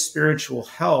idea of spiritual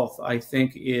health, I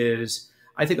think, is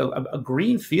a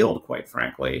green field, quite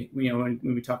frankly. When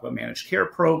we talk about managed care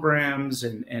programs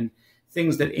and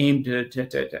things that aim to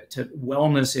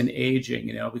wellness in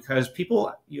aging, because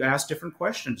you ask different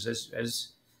questions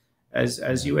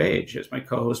as you age, as my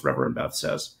co-host Reverend Beth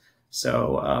says.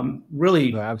 So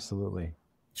really, no, absolutely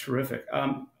terrific.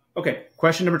 Okay,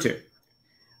 question number 2: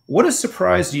 what has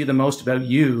surprised you the most about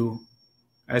you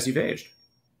as you've aged?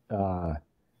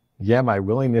 My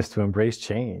willingness to embrace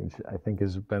change, I think,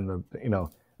 has been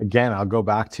again, I'll go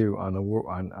back to on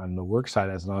the work side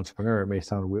as an entrepreneur. It may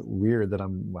sound weird that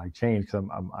I change, because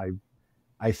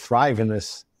I thrive in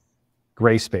this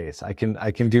gray space. I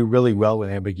can do really well with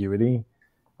ambiguity.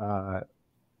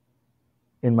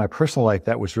 In my personal life,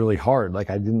 that was really hard.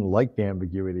 Like, I didn't like the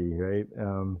ambiguity, right?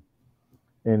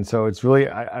 And so it's really,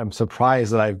 I'm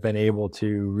surprised that I've been able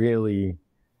to really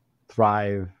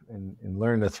thrive and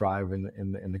learn to thrive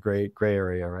in the gray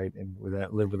area, right? And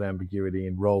live with ambiguity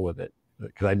and roll with it.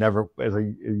 Because I never, as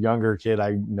a younger kid,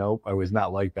 I was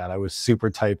not like that. I was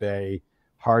super type A,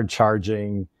 hard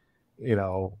charging,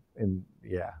 and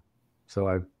yeah. So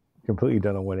I've completely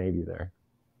done a 180 there.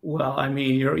 Well, I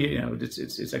mean,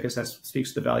 it's I guess that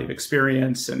speaks to the value of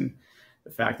experience and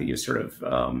the fact that you sort of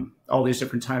all these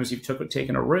different times you've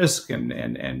taken a risk and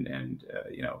in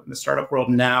the startup world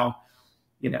now,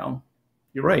 you're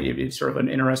right. It's sort of an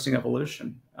interesting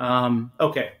evolution.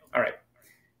 Okay, all right.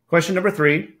 Question number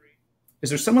 3: is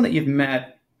there someone that you've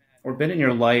met or been in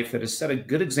your life that has set a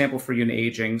good example for you in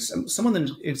aging? Someone that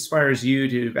inspires you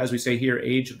to, as we say here,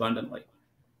 age abundantly.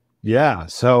 Yeah.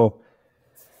 So.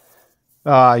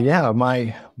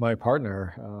 My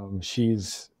partner,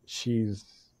 she's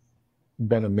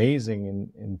been amazing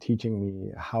in teaching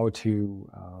me how to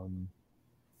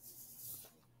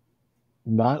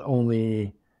not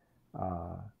only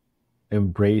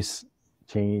embrace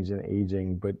change and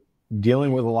aging, but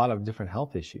dealing with a lot of different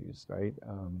health issues, right?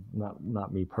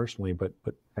 Not me personally, but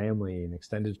family and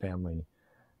extended family,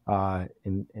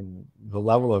 and the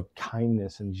level of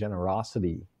kindness and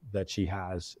generosity that she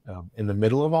has in the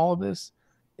middle of all of this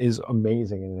is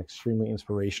amazing and extremely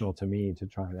inspirational to me to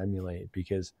try and emulate,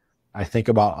 because I think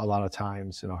about a lot of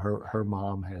times, her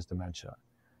mom has dementia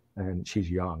and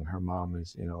she's young. Her mom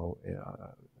is, I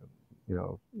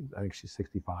think she's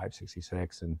 65,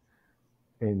 66,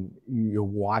 and you're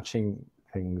watching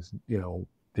things,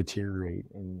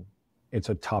 deteriorate, and it's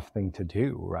a tough thing to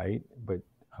do, right? But,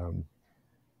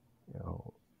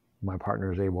 my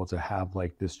partner is able to have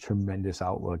like this tremendous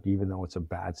outlook, even though it's a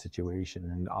bad situation,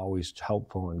 and always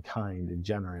helpful and kind and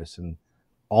generous, and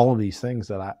all of these things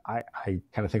that I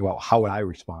kind of think about, how would I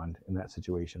respond in that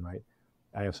situation, right?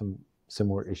 I have some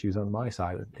similar issues on my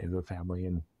side of the family,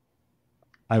 and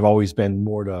I've always been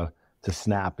more to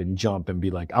snap and jump and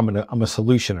be like, I'm a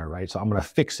solutioner, right? So I'm gonna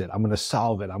fix it, I'm gonna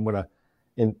solve it,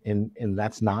 and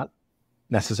that's not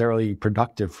necessarily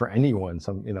productive for anyone.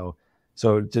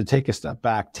 So to take a step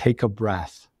back, take a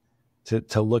breath,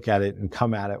 to look at it and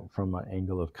come at it from an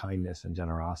angle of kindness and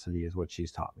generosity is what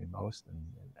she's taught me most. And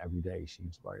every day she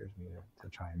inspires me to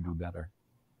try and do better.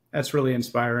 That's really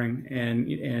inspiring.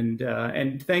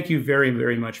 And thank you very,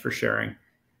 very much for sharing,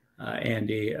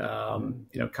 Andy.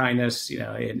 Kindness,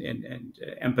 and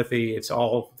empathy, it's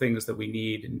all things that we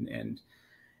need.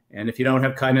 And if you don't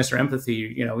have kindness or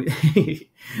empathy,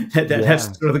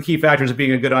 that's sort of the key factors of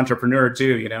being a good entrepreneur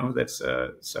too. That's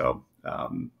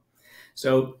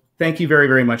so thank you very,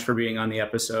 very much for being on the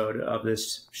episode of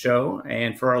this show.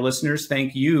 And for our listeners,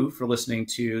 thank you for listening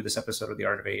to this episode of The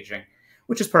Art of Aging,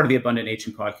 which is part of the Abundant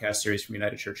Aging podcast series from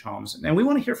United Church Homes. And we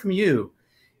want to hear from you.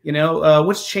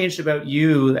 What's changed about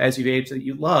you as you've aged that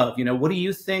you love? What do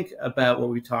you think about what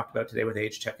we talked about today with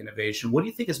age tech innovation? What do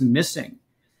you think is missing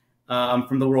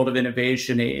from the world of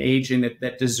innovation, aging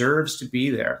that deserves to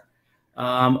be there?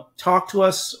 Talk to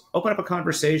us, open up a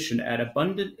conversation at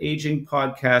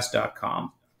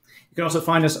abundantagingpodcast.com. You can also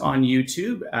find us on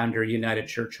YouTube under United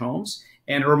Church Homes.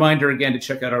 And a reminder again to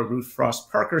check out our Ruth Frost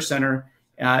Parker Center,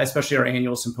 especially our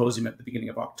annual symposium at the beginning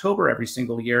of October every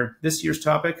single year. This year's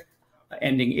topic,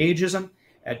 Ending Ageism,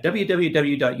 at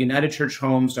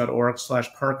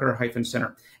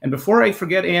www.unitedchurchhomes.org/Parker-Center. And before I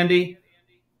forget, Andy,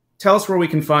 tell us where we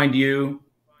can find you.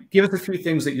 Give us a few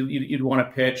things that you'd want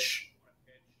to pitch.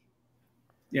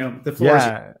 The floor is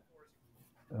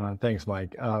thanks,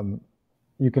 Mike.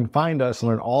 You can find us and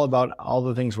learn all about all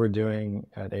the things we're doing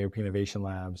at AARP Innovation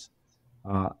Labs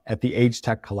at the Age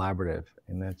Tech Collaborative.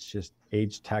 and that's just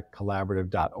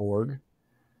agetechcollaborative.org.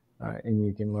 And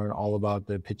you can learn all about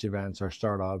the pitch events, our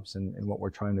startups, and what we're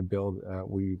trying to build.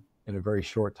 We, in a very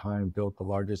short time, built the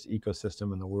largest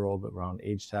ecosystem in the world around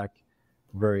age tech.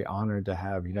 Very honored to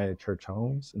have United Church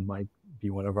Homes and Mike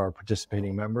be one of our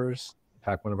participating members, in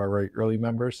fact, one of our very early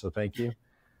members, so thank you.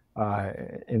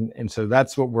 And so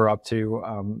that's what we're up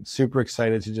to. Super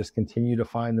excited to just continue to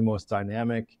find the most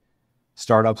dynamic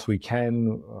startups we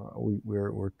can.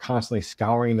 We're constantly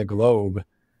scouring the globe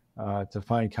to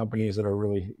find companies that are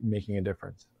really making a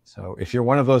difference. So if you're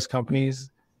one of those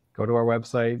companies, go to our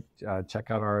website, check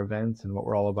out our events and what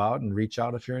we're all about, and reach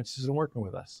out if you're interested in working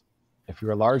with us. If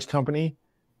you're a large company,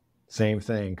 same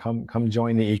thing. Come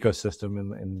join the ecosystem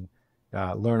and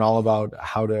learn all about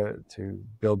how to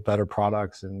build better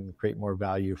products and create more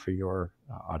value for your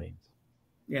audience.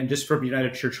 And just from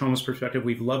United Church Homes perspective,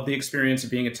 we've loved the experience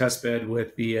of being a test bed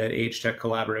with the Age Tech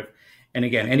Collaborative. And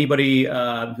again, anybody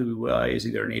who is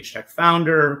either an Age Tech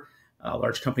founder, a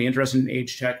large company interested in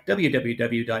age tech,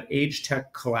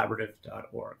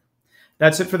 www.agetechcollaborative.org.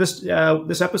 That's it for this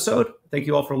episode. Thank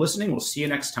you all for listening. We'll see you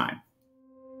next time.